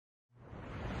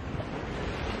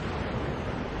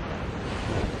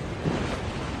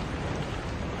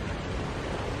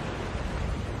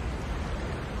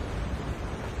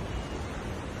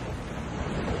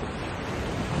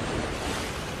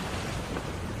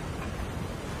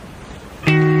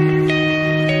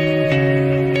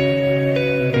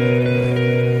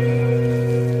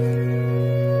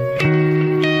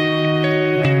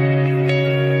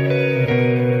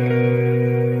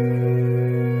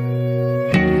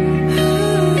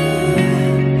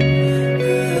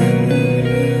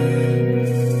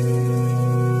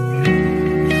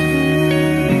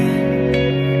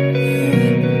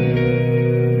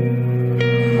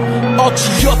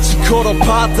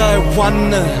바다에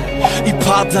왔네. 이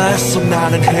바다에서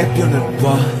나는 해변을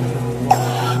봐.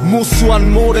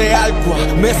 무수한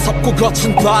모래알과 매섭고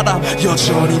거친 바람,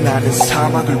 여전히 나는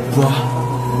사막을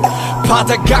봐.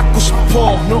 바다에 갖고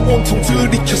싶어 널 온통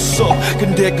들이켰어.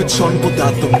 근데 그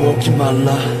전보다 더 목이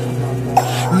말라.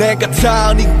 내가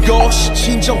닿은 이것이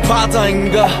진정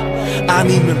바다인가,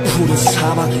 아니면 푸른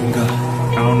사막인가.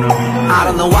 I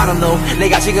don't know, I don't know.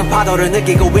 내가 지금 파도를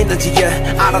느끼고 있는지,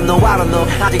 yeah. I don't know, I don't know.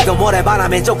 아직도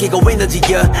모래바람에 쫓기고 있는지,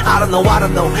 yeah. I don't know, I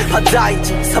don't know.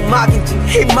 바다인지 사막인지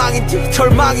희망인지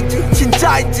절망인지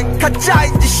진짜인지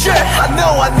가짜인지, shit. I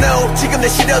know 지금 내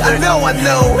시련을 I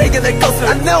know 해결될 것을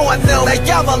I know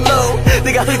나야말로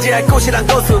내가 의지할 곳이란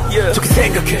곳을, yeah. 좋게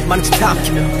생각해 많은 짓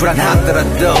삼키며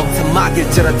불안하더라도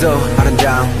사막일지라도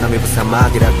아름다운 남의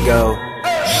부사막이라고.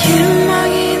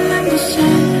 희망이 있는 곳에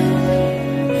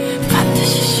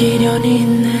반드시 시련이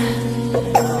있네.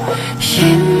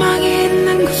 희망이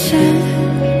있는 곳에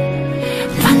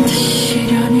반드시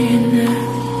시련이 있네.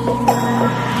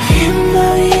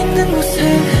 희망이 있는 곳에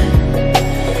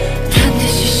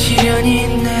반드시 시련이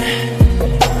있네.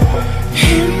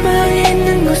 희망이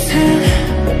있는 곳에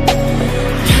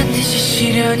반드시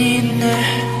시련이 있네.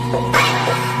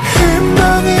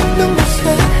 희망이 있는 곳에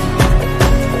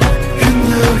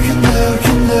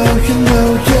you know,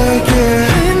 yeah, yeah.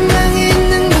 희망이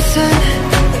있는 곳에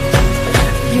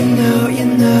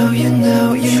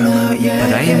yeah.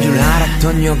 바다인 줄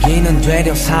알았던 여기는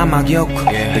되려 사막이었고,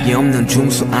 여기 없는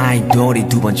중수 아이돌이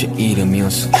두 번째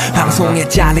이름이었어. 방송에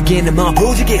잘리기는 뭐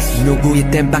부지기수.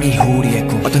 누구의 땜빵이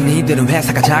후리했고, 어떤 이들은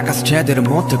회사가 작아서 제대로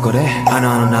못할 거래.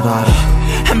 나도 알아.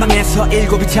 한방에서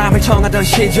일곱이 잠을 청하던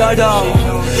시절도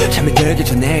잠이 들기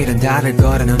전에 일은 다를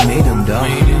거라는 믿음도.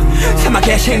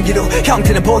 사막의 신기루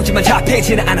형태는 보이지만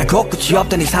잡히지는 않아. 곳곳이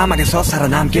없던 이 사막에서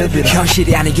살아남길 빌어.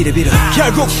 현실이 아니기를 빌어.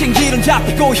 결국 신기루는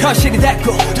잡히고 현실이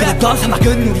됐고, 두렵던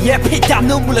사막은 우리의 피땀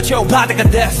눈물로 채운 바다가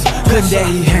됐어. 근데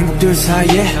이 행복들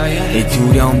사이에 이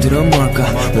두려움들은 뭘까?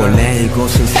 원래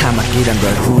이곳은 사막이란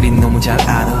걸 우린 너무 잘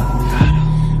알아.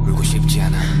 울고 싶지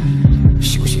않아,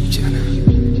 쉬고 싶지 않아.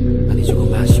 아니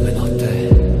조금 마시면 어때?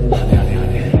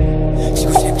 아니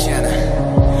쉬고 싶지 않아.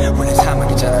 원래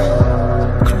사막이잖아.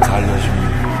 그럼 달려주면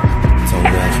더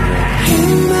오래하지래.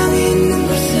 희망이 있는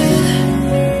곳에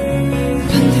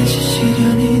반드시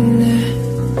시련이 있네.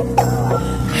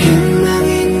 희망이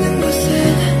있는 곳에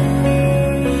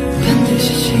반드시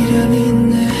시련이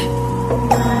있네.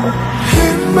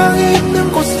 희망이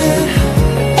있는 곳에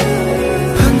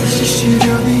반드시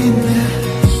시련이 있네.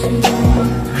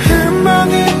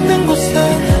 희망이 있는 곳에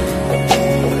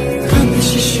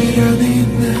반드시 시련이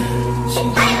있네.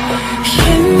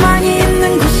 희망이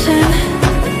있는 곳에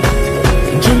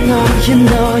you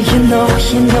know,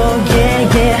 yeah,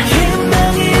 yeah.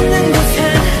 희망이 있는 곳에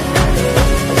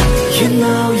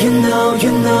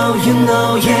you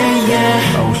know, yeah, yeah.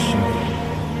 Ocean,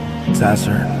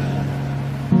 desert,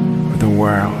 or the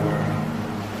world,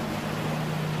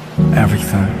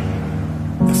 everything,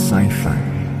 the same thing,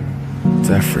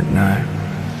 different name.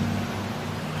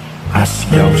 I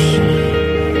see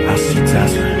ocean, I see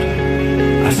desert,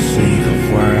 I see the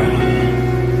world,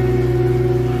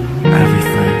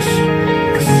 everything's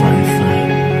the same thing,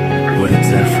 with a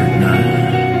different name.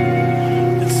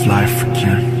 It's life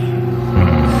again.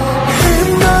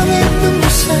 희망이 있는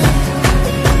곳에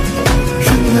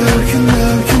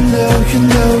you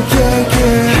know, yeah,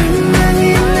 yeah. 희망이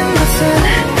있는 곳에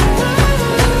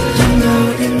you know,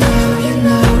 yeah,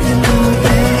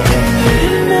 yeah.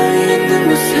 희망이 있는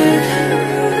곳에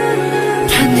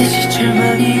반드시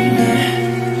절망이 있네.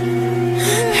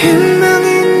 희망이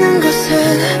있는 곳에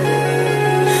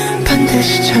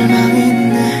반드시 절망이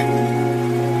있네.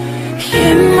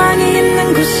 희망이 있는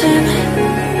곳에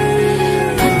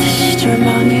반드시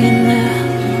절망이 있네.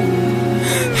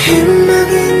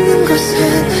 희망이 있는 곳엔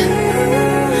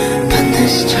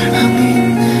반드시 절망이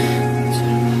있네.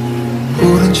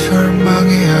 우린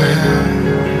절망해야 해,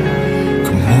 그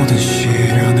모든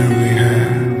시련을 위해.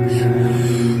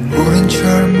 우린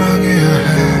절망해야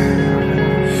해,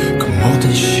 그 모든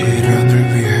시련을